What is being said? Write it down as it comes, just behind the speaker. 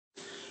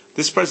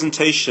This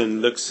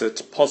presentation looks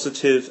at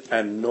positive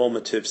and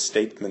normative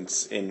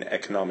statements in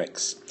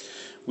economics.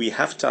 We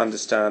have to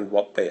understand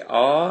what they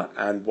are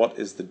and what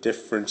is the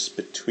difference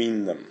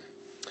between them.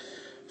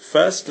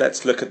 First,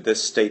 let's look at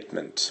this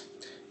statement.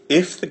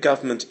 If the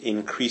government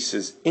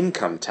increases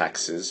income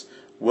taxes,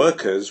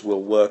 workers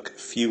will work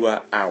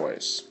fewer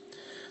hours.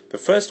 The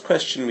first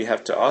question we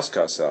have to ask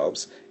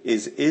ourselves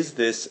is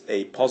this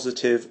a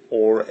positive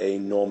or a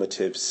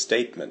normative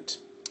statement?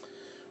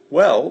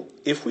 Well,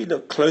 if we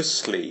look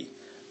closely,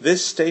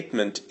 this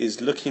statement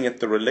is looking at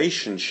the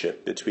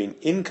relationship between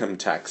income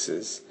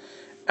taxes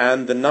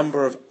and the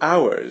number of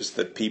hours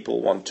that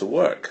people want to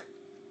work.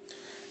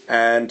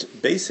 And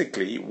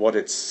basically what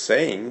it's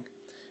saying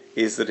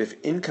is that if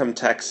income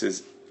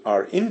taxes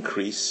are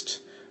increased,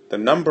 the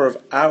number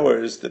of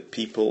hours that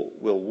people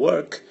will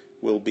work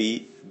will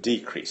be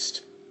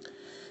decreased.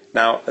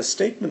 Now, a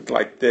statement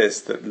like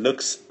this that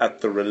looks at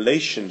the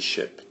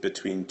relationship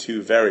between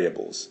two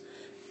variables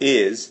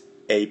is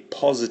a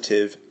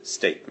positive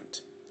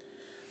statement.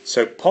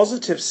 So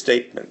positive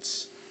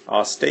statements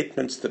are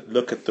statements that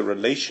look at the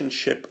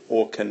relationship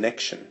or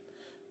connection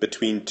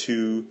between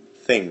two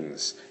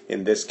things,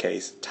 in this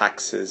case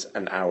taxes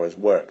and hours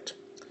worked.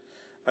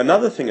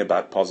 Another thing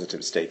about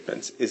positive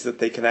statements is that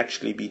they can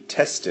actually be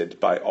tested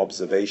by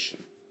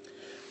observation.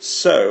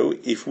 So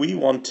if we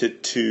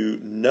wanted to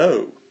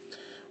know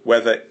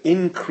whether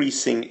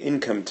increasing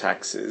income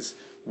taxes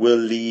will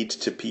lead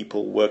to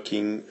people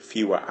working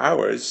fewer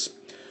hours,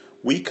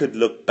 we could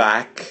look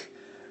back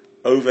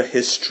over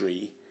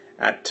history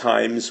at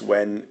times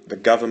when the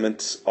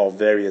governments of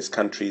various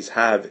countries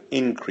have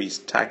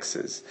increased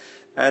taxes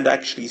and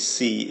actually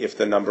see if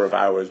the number of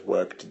hours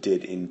worked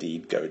did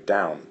indeed go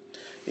down.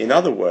 In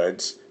other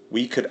words,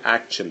 we could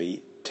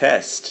actually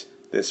test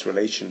this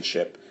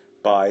relationship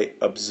by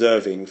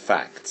observing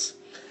facts.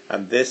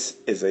 And this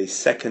is a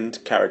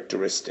second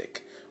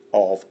characteristic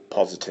of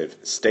positive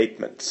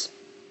statements.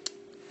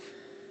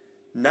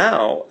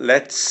 Now,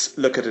 let's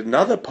look at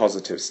another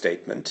positive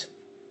statement.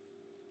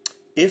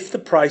 If the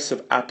price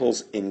of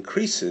apples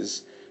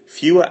increases,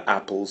 fewer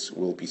apples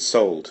will be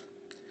sold.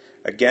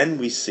 Again,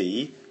 we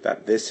see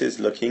that this is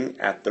looking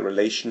at the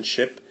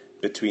relationship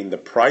between the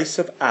price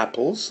of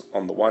apples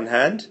on the one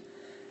hand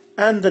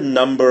and the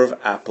number of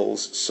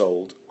apples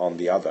sold on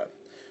the other.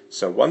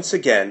 So once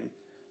again,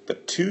 the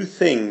two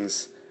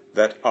things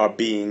that are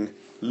being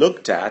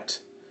looked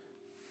at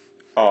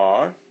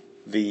are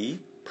the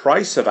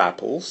price of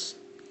apples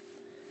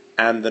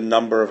and the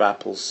number of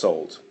apples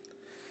sold.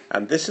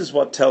 And this is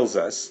what tells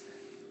us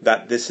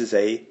that this is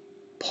a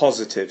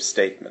positive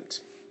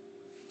statement.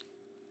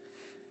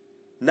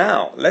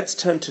 Now, let's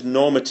turn to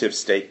normative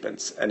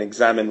statements and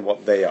examine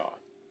what they are.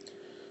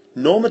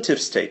 Normative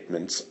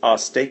statements are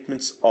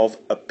statements of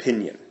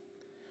opinion,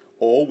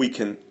 or we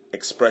can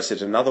express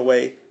it another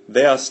way,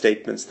 they are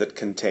statements that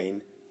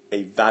contain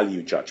a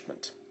value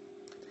judgment.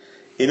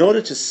 In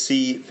order to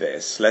see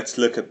this, let's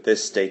look at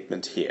this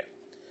statement here.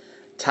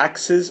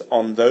 Taxes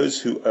on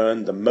those who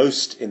earn the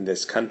most in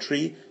this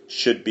country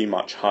should be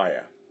much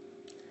higher.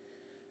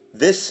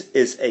 This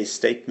is a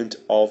statement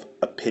of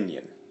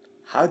opinion.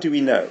 How do we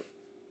know?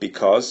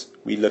 Because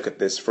we look at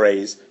this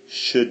phrase,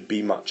 should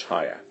be much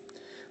higher.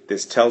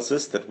 This tells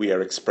us that we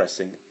are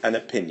expressing an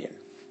opinion.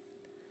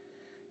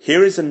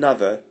 Here is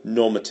another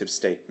normative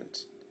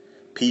statement.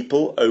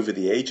 People over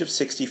the age of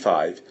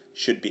 65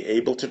 should be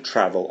able to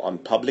travel on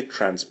public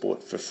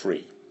transport for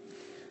free.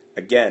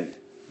 Again,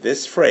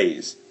 this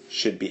phrase,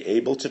 should be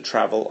able to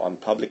travel on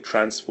public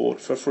transport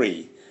for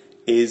free,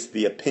 is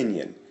the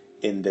opinion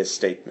in this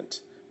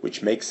statement,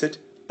 which makes it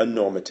a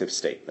normative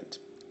statement.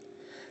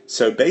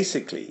 So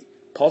basically,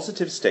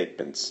 positive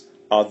statements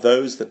are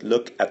those that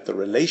look at the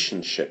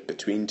relationship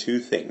between two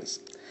things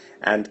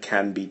and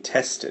can be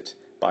tested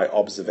by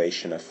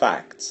observation of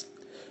facts.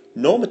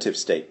 Normative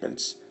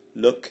statements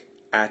look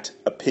at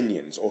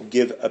opinions or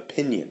give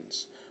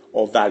opinions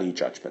or value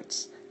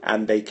judgments,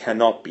 and they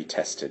cannot be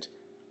tested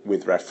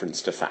with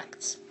reference to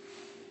facts.